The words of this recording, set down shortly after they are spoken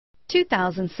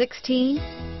2016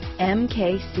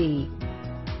 MKC.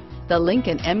 The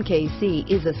Lincoln MKC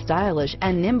is a stylish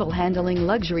and nimble handling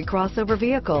luxury crossover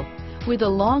vehicle. With a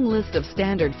long list of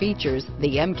standard features,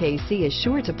 the MKC is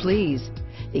sure to please.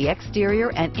 The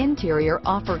exterior and interior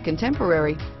offer a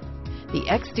contemporary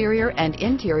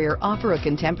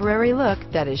look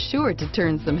that is sure to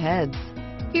turn some heads.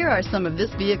 Here are some of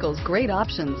this vehicle's great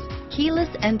options: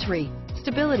 keyless entry,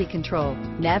 stability control,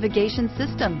 navigation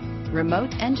system,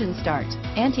 remote engine start,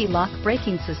 anti-lock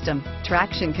braking system,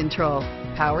 traction control,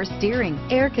 power steering,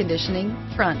 air conditioning,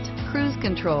 front, cruise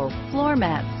control, floor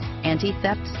mats,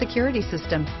 anti-theft security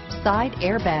system, side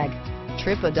airbag,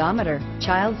 trip odometer,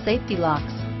 child safety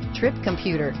locks, trip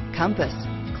computer, compass,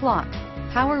 clock,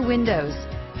 power windows,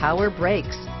 power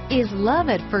brakes. Is love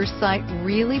at first sight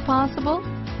really possible?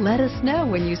 Let us know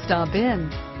when you stop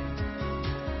in.